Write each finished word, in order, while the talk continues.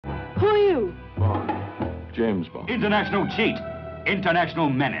Who are you? Bond. James Bond. International cheat.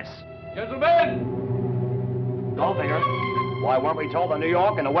 International menace. Gentlemen! Goldfinger, why weren't we told that New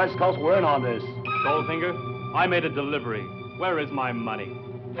York and the West Coast were in on this? Goldfinger, I made a delivery. Where is my money?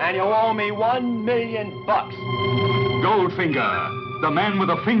 And you owe me $1 million. Goldfinger, the man with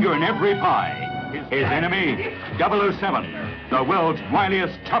a finger in every pie. His enemy, 007, the world's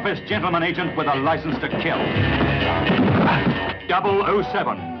wiliest, toughest gentleman agent with a license to kill.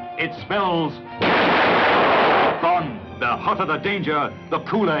 007, it spells Bond. The hotter the danger, the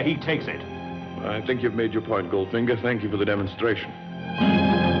cooler he takes it. I think you've made your point, Goldfinger. Thank you for the demonstration.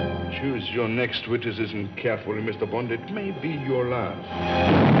 Choose your next witticism carefully, Mr. Bond. It may be your last.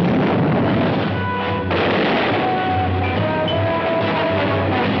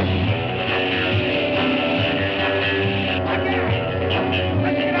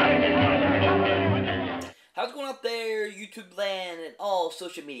 How's it going out there, YouTube land and all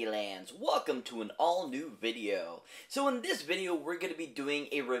social media lands? Welcome to an all-new video. So in this video, we're going to be doing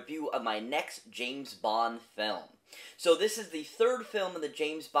a review of my next James Bond film. So this is the third film in the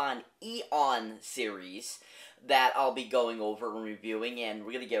James Bond Eon series that I'll be going over and reviewing, and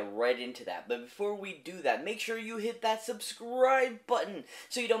we're going to get right into that. But before we do that, make sure you hit that subscribe button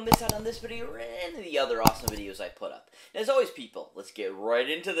so you don't miss out on this video or any of the other awesome videos I put up. And as always, people, let's get right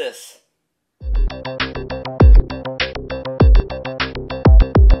into this.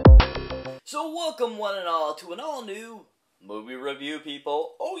 So welcome one and all to an all-new movie review,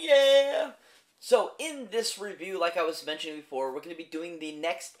 people. Oh yeah! So in this review, like I was mentioning before, we're going to be doing the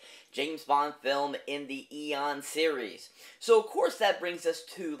next James Bond film in the Eon series. So of course that brings us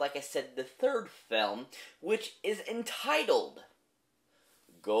to, like I said, the third film, which is entitled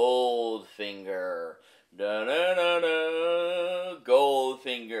Goldfinger. Da-na-na-na,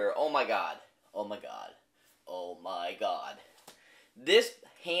 Goldfinger. Oh my god. Oh my god. Oh my god. This,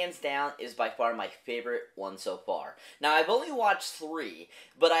 hands down, is by far my favorite one so far. Now, I've only watched 3,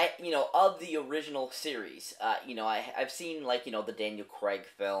 but of the original series, I've seen, the Daniel Craig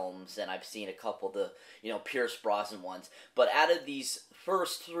films, and I've seen a couple of the, Pierce Brosnan ones. But out of these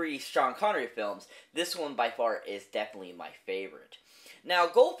first 3 Sean Connery films, this one by far is definitely my favorite. Now,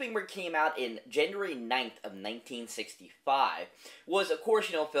 Goldfinger came out in January 9th of 1965, was, of course,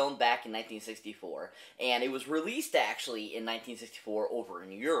 filmed back in 1964, and it was released, actually, in 1964 over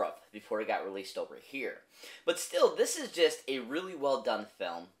in Europe, before it got released over here. But still, this is just a really well-done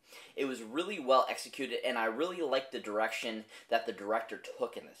film. It was really well executed, and I really liked the direction that the director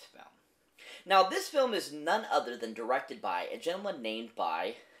took in this film. Now, this film is none other than directed by a gentleman named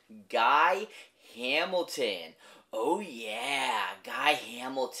by Guy Hamilton. Oh yeah, Guy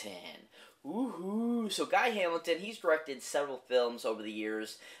Hamilton. Woohoo! So Guy Hamilton, he's directed several films over the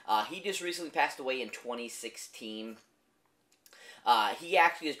years. He just recently passed away in 2016. He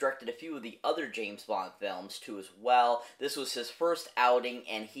actually has directed a few of the other James Bond films too as well. This was his first outing,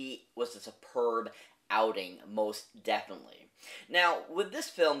 and he was a superb outing, most definitely. Now, with this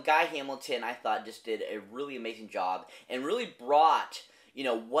film, Guy Hamilton, I thought, just did a really amazing job and really brought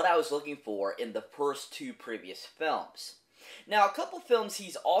what I was looking for in the first 2 previous films. Now, a couple films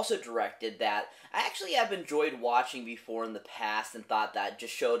he's also directed that I actually have enjoyed watching before in the past and thought that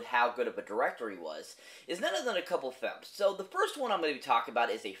just showed how good of a director he was, is none other than a couple films. So the first one I'm going to be talking about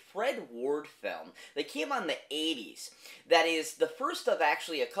is a Fred Ward film that came out in the 80s. That is the first of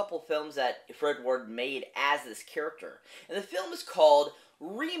actually a couple films that Fred Ward made as this character. And the film is called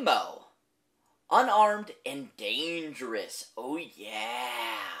Remo. Unarmed and Dangerous. Oh yeah.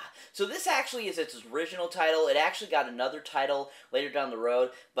 So this actually is its original title. It actually got another title later down the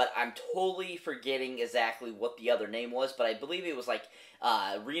road, but I'm totally forgetting exactly what the other name was, but I believe it was like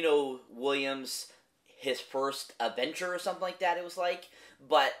Reno Williams, his first adventure or something like that it was like,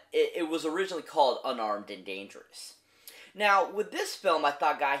 but it was originally called Unarmed and Dangerous. Now, with this film, I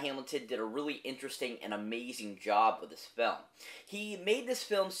thought Guy Hamilton did a really interesting and amazing job with this film. He made this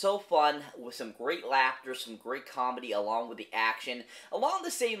film so fun, with some great laughter, some great comedy, along with the action, along the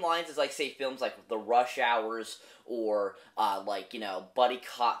same lines as, say, films like The Rush Hours, or, buddy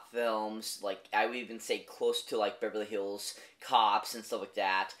cop films, I would even say close to, Beverly Hills Cops and stuff like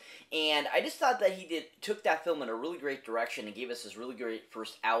that. And I just thought that he took that film in a really great direction and gave us this really great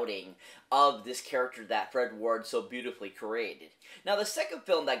first outing of this character that Fred Ward so beautifully created. Now, the second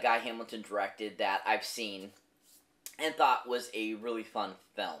film that Guy Hamilton directed that I've seen and thought was a really fun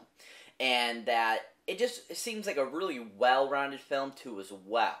film, and that it seems like a really well-rounded film too as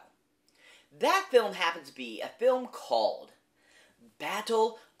well. That film happens to be a film called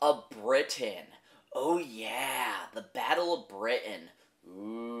Battle of Britain. Oh yeah, the Battle of Britain.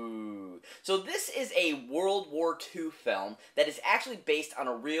 Ooh. So this is a World War II film that is actually based on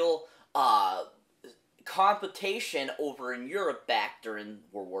a real competition over in Europe back during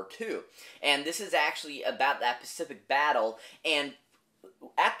World War II. And this is actually about that Pacific battle, and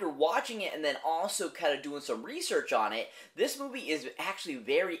after watching it and then also kind of doing some research on it, this movie is actually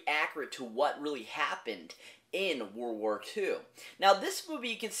very accurate to what really happened in World War II. Now, this movie,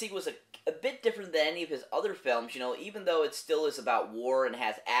 you can see, was a bit different than any of his other films. You know, even though it still is about war and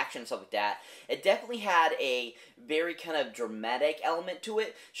has action and stuff like that, it definitely had a very kind of dramatic element to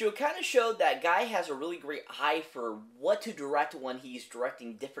it. So it kind of showed that guy has a really great eye for what to direct when he's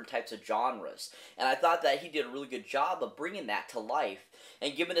directing different types of genres. And I thought that he did a really good job of bringing that to life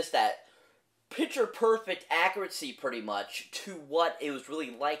and giving us that picture-perfect accuracy, pretty much, to what it was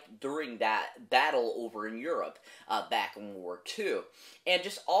really like during that battle over in Europe back in World War II. And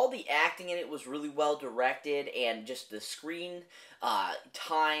just all the acting in it was really well directed, and just the screen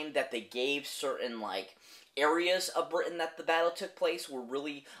time that they gave certain, like, areas of Britain that the battle took place were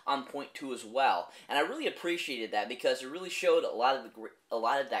really on point too as well. And I really appreciated that, because it really showed a lot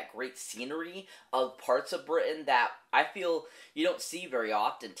of that great scenery of parts of Britain that I feel you don't see very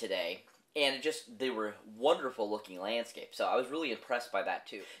often today. And they were wonderful looking landscapes. So I was really impressed by that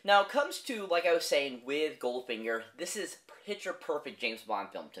too. Now it comes to, like I was saying, with Goldfinger, this is picture perfect James Bond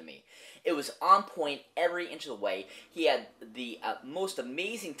film to me. It was on point every inch of the way. He had the most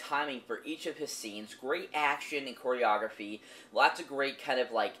amazing timing for each of his scenes, great action and choreography, lots of great kind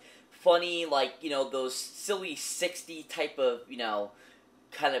of like funny, like, you know, those silly 60 type of, you know,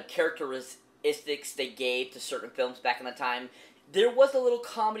 kind of characteristics they gave to certain films back in the time. There was a little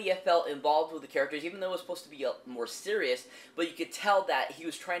comedy I felt involved with the characters, even though it was supposed to be more serious, but you could tell that he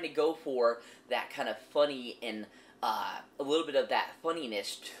was trying to go for that kind of funny and a little bit of that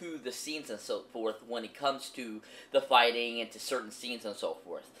funniness to the scenes and so forth when it comes to the fighting and to certain scenes and so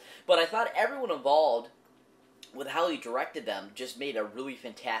forth. But I thought everyone involved, with how he directed them, just made a really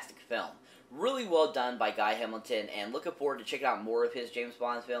fantastic film. Really well done by Guy Hamilton, and looking forward to checking out more of his James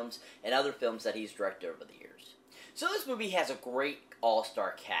Bond films and other films that he's directed over the years. So this movie has a great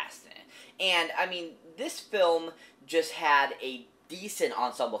all-star cast in it. And, I mean, this film just had a decent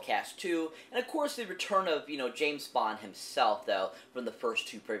ensemble cast too. And, of course, the return of, you know, James Bond himself, though, from the first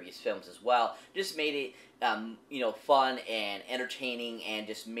two previous films as well, just made it, you know, fun and entertaining, and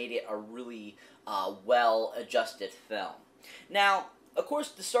just made it a really well-adjusted film. Now, of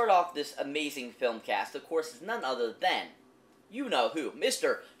course, to start off this amazing film cast, of course, is none other than, you know who,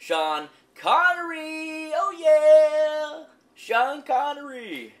 Mr. Sean Connery! Oh yeah! Sean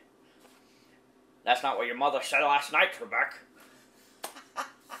Connery! That's not what your mother said last night, Trebek.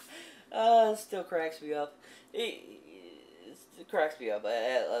 It still cracks me up. It cracks me up.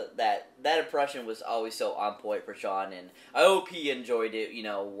 That impression was always so on point for Sean, and I hope he enjoyed it, you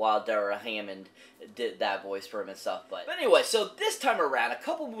know, while Dara Hammond did that voice for him and stuff. But anyway, so this time around, a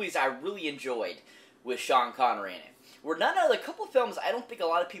couple movies I really enjoyed with Sean Connery in it were none other than a couple films I don't think a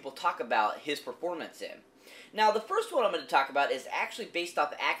lot of people talk about his performance in. Now, the first one I'm going to talk about is actually based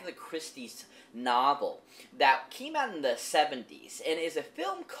off Agatha Christie's novel that came out in the 70s, and is a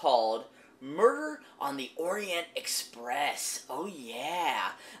film called Murder on the Orient Express. Oh yeah.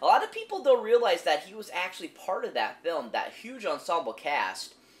 A lot of people don't realize that he was actually part of that film, that huge ensemble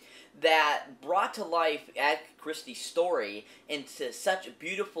cast that brought to life Agatha Christie's story into such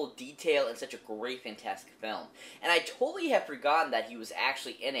beautiful detail and such a great, fantastic film. And I totally have forgotten that he was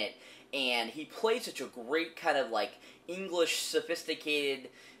actually in it, and he played such a great kind of like English, sophisticated,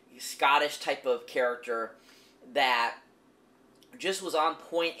 Scottish type of character that just was on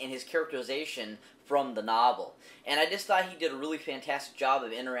point in his characterization from the novel. And I just thought he did a really fantastic job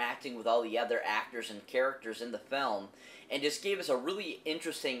of interacting with all the other actors and characters in the film, and just gave us a really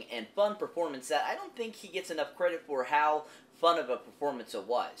interesting and fun performance that I don't think he gets enough credit for how fun of a performance it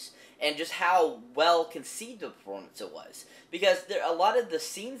was, and just how well conceived a performance it was. Because a lot of the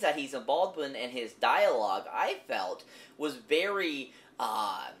scenes that he's involved in and his dialogue, I felt, was very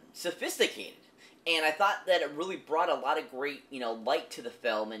sophisticated. And I thought that it really brought a lot of great, you know, light to the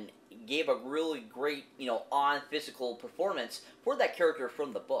film, and gave a really great, you know, on-physical performance for that character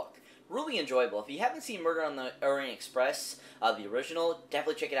from the book. Really enjoyable. If you haven't seen Murder on the Orient Express, the original,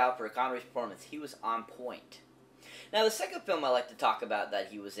 definitely check it out for Connery's performance. He was on point. Now, the second film I like to talk about that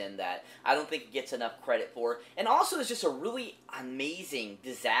he was in that I don't think he gets enough credit for, and also is just a really amazing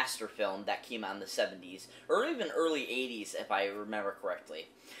disaster film that came out in the 70s, or even early 80s, if I remember correctly.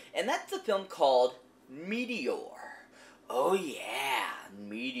 And that's a film called Meteor. Oh yeah,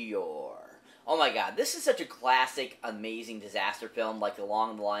 Meteor. Oh my god, this is such a classic, amazing disaster film, like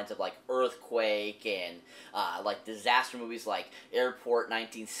along the lines of like Earthquake and like disaster movies like Airport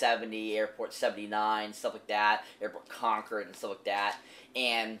 1970, Airport 79, stuff like that, Airport Concord and stuff like that.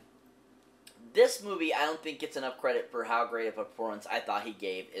 And this movie, I don't think gets enough credit for how great of a performance I thought he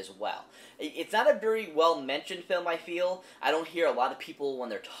gave as well. It's not a very well-mentioned film, I feel. I don't hear a lot of people, when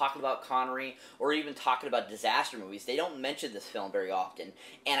they're talking about Connery, or even talking about disaster movies, they don't mention this film very often.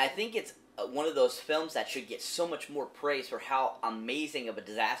 And I think it's one of those films that should get so much more praise for how amazing of a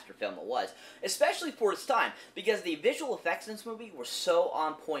disaster film it was, especially for its time, because the visual effects in this movie were so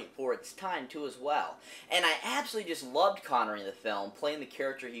on point for its time too as well. And I absolutely just loved Connery in the film, playing the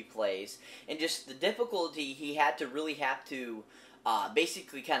character he plays, and just the difficulty he had to really have to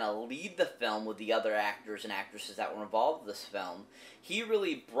basically kind of lead the film with the other actors and actresses that were involved with this film. He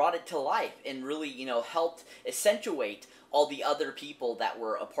really brought it to life and really, you know, helped accentuate all the other people that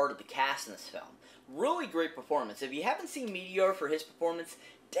were a part of the cast in this film. Really great performance. If you haven't seen Meteor for his performance,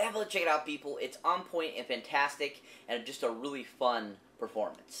 definitely check it out, people. It's on point and fantastic, and just a really fun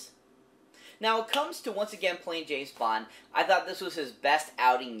performance. Now, it comes to, once again, playing James Bond. I thought this was his best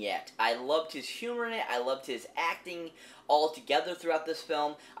outing yet. I loved his humor in it. I loved his acting all together throughout this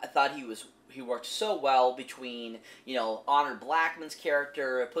film. I thought he worked so well between, you know, Honor Blackman's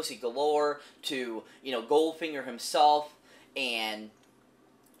character, Pussy Galore, to, you know, Goldfinger himself, and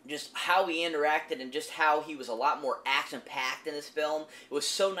just how he interacted and just how he was a lot more action-packed in this film. It was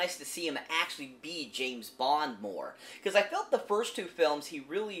so nice to see him actually be James Bond more. Because I felt the first two films, he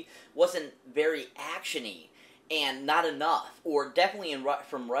really wasn't very action-y and not enough. Or definitely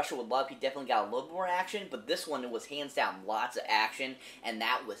from Russia with Love, he definitely got a little more action, but this one was hands down lots of action, and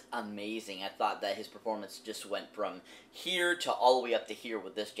that was amazing. I thought that his performance just went from here to all the way up to here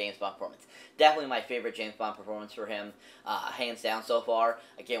with this James Bond performance. Definitely my favorite James Bond performance for him, hands down so far.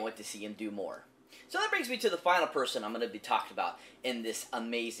 I can't wait to see him do more. So that brings me to the final person I'm going to be talking about in this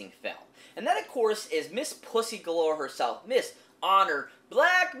amazing film. And that, of course, is Miss Pussy Galore herself, Miss Honor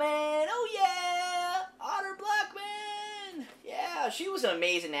Blackman. Oh yeah, Honor Blackman. Yeah, she was an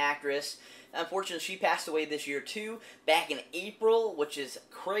amazing actress. Unfortunately, she passed away this year too, back in April, which is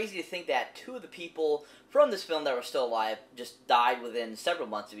crazy to think that two of the people from this film that were still alive just died within several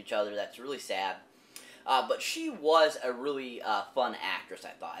months of each other. That's really sad. But she was a really fun actress,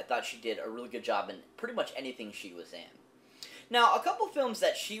 I thought. I thought she did a really good job in pretty much anything she was in. Now, a couple films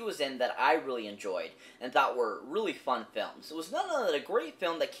that she was in that I really enjoyed and thought were really fun films. It was none other than a great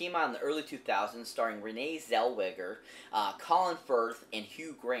film that came out in the early 2000s starring Renee Zellweger, Colin Firth, and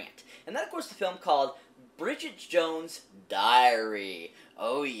Hugh Grant. And that, of course, the film called Bridget Jones' Diary.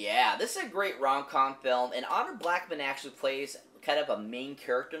 Oh yeah, this is a great rom-com film, and Honor Blackman actually plays kind of a main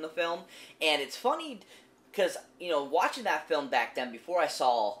character in the film. And it's funny because, you know, watching that film back then before I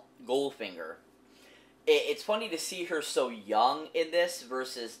saw Goldfinger, it's funny to see her so young in this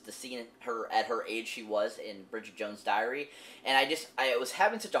versus the scene her at her age she was in Bridget Jones' Diary. And I was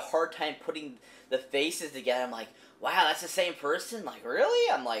having such a hard time putting the faces together. I'm like, wow, that's the same person? Like,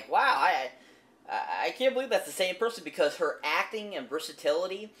 really? I'm like, wow, I can't believe that's the same person, because her acting and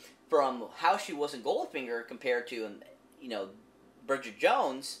versatility from how she was in Goldfinger compared to, you know, Bridget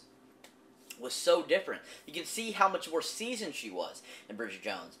Jones was so different. You can see how much more seasoned she was in Bridget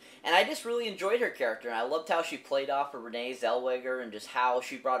Jones. And I just really enjoyed her character, and I loved how she played off of Renee Zellweger and just how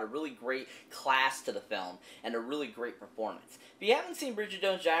she brought a really great class to the film and a really great performance. If you haven't seen Bridget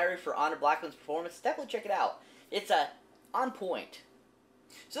Jones' Diary for Honor Blackman's performance, definitely check it out. It's on point.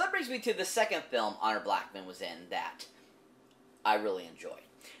 So that brings me to the second film Honor Blackman was in that I really enjoyed.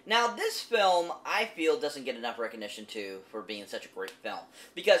 Now, this film, I feel, doesn't get enough recognition, too, for being such a great film.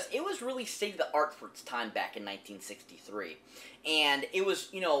 Because it was really state-of-the-art for its time back in 1963. And it was,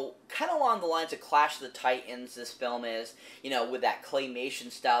 you know, kind of along the lines of Clash of the Titans, this film is, you know, with that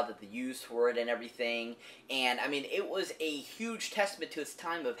claymation style that they used for it and everything. And, I mean, it was a huge testament to its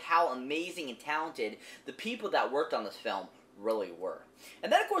time of how amazing and talented the people that worked on this film really were.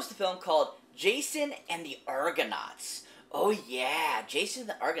 And then, of course, the film called Jason and the Argonauts. Oh yeah, Jason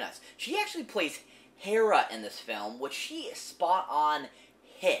and the Argonauts. She actually plays Hera in this film, which she is spot on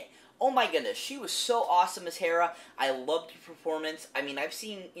hit. Oh my goodness, she was so awesome as Hera. I loved her performance. I mean, I've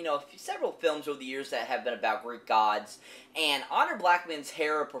seen, you know, several films over the years that have been about Greek gods, and Honor Blackman's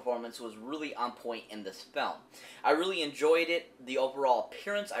Hera performance was really on point in this film. I really enjoyed it, the overall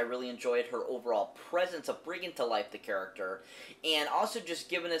appearance. I really enjoyed her overall presence of bringing to life the character, and also just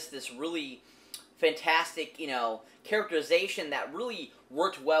giving us this really fantastic, characterization that really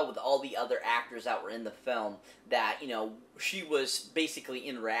worked well with all the other actors that were in the film that, she was basically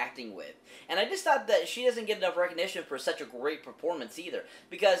interacting with. And I just thought that she doesn't get enough recognition for such a great performance either.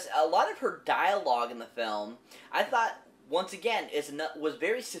 Because a lot of her dialogue in the film, I thought, once again, was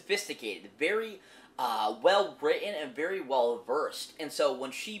very sophisticated, very well written, and very well versed. And so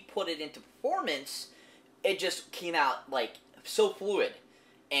when she put it into performance, it just came out, like, so fluid.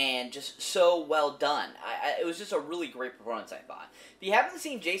 And just so well done. It was just a really great performance, I thought. If you haven't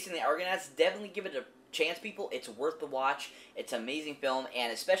seen Jason and the Argonauts, definitely give it a chance, people. It's worth the watch. It's an amazing film,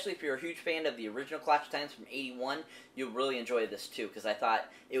 and especially if you're a huge fan of the original Clash of Titans from '81, you'll really enjoy this too, because I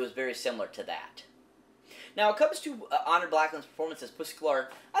thought it was very similar to that. Now, when it comes to Honor Blackman's performance as Pussy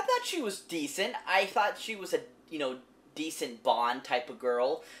Galore, I thought she was decent. I thought she was a, decent Bond type of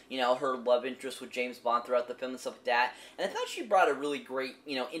girl. Her love interest with James Bond throughout the film and stuff like that. And I thought she brought a really great,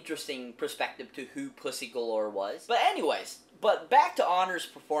 interesting perspective to who Pussy Galore was. But anyways, back to Honor's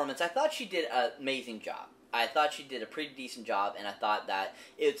performance, I thought she did an amazing job. I thought she did a pretty decent job, and I thought that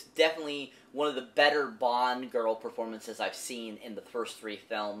it's definitely one of the better Bond girl performances I've seen in the first 3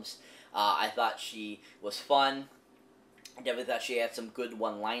 films. I thought she was fun. I definitely thought she had some good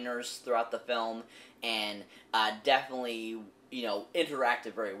one-liners throughout the film, and definitely,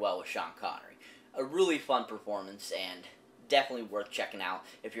 interacted very well with Sean Connery. A really fun performance, and definitely worth checking out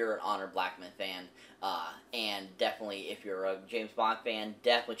if you're an Honor Blackman fan. And definitely, if you're a James Bond fan,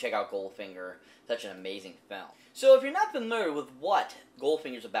 definitely check out Goldfinger. Such an amazing film. So if you're not familiar with what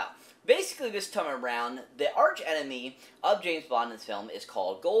Goldfinger's about, basically this time around, the arch enemy of James Bond in this film is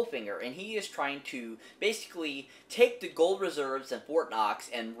called Goldfinger, and he is trying to basically take the gold reserves in Fort Knox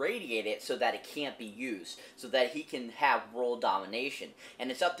and radiate it so that it can't be used, so that he can have world domination.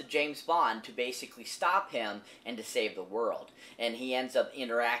 And it's up to James Bond to basically stop him and to save the world. And he ends up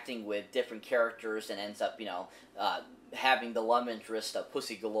interacting with different characters and ends up, having the love interest of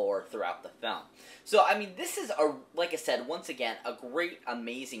Pussy Galore throughout the film. So, I mean, this is, like I said, once again, a great,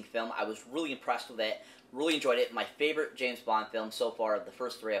 amazing film. I was really impressed with it. Really enjoyed it. My favorite James Bond film so far of the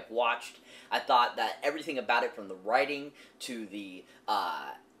first 3 I've watched. I thought that everything about it, from the writing to the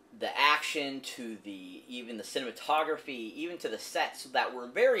action to even the cinematography, even to the sets that were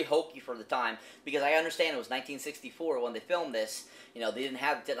very hokey for the time, because I understand it was 1964 when they filmed this. They didn't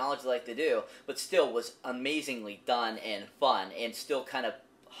have the technology like they do, but still was amazingly done and fun, and still kind of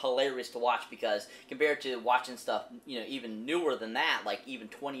hilarious to watch, because compared to watching stuff, even newer than that, like even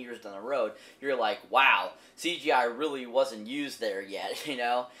 20 years down the road, you're like, wow, CGI really wasn't used there yet,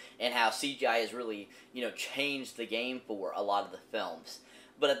 and how CGI has really, changed the game for a lot of the films.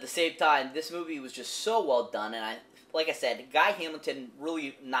 But at the same time, this movie was just so well done, and like I said, Guy Hamilton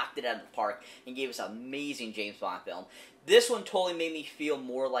really knocked it out of the park and gave us an amazing James Bond film. This one totally made me feel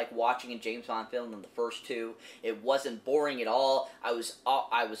more like watching a James Bond film than the first 2. It wasn't boring at all. I was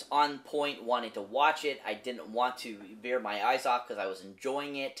on point wanting to watch it. I didn't want to veer my eyes off because I was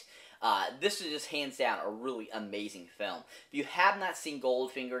enjoying it. This is just hands down a really amazing film. If you have not seen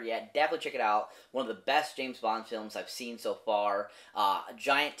Goldfinger yet, definitely check it out. One of the best James Bond films I've seen so far. A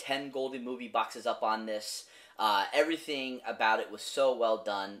giant 10 Goldie movie boxes up on this. Everything about it was so well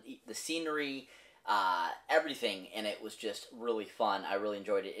done. The scenery, everything in it was just really fun. I really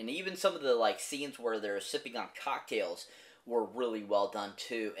enjoyed it. And even some of the scenes where they're sipping on cocktails were really well done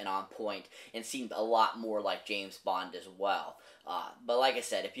too, and on point, and seemed a lot more like James Bond as well. But like I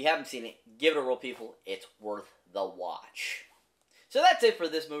said, if you haven't seen it, give it a roll, people. It's worth the watch. So that's it for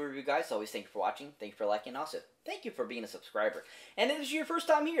this movie review, guys. Always thank you for watching. Thank you for liking. Also, thank you for being a subscriber. And if this is your first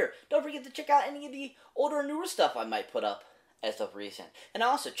time here, don't forget to check out any of the older and newer stuff I might put up as of recent. And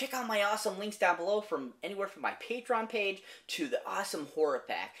also, check out my awesome links down below, from anywhere from my Patreon page to the awesome horror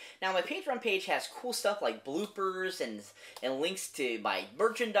pack. Now, my Patreon page has cool stuff like bloopers and links to my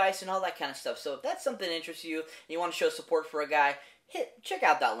merchandise and all that kind of stuff. So if that's something that interests you and you want to show support for a guy, check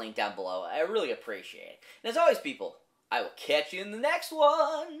out that link down below. I really appreciate it. And as always, people, I will catch you in the next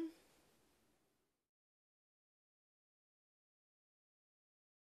one.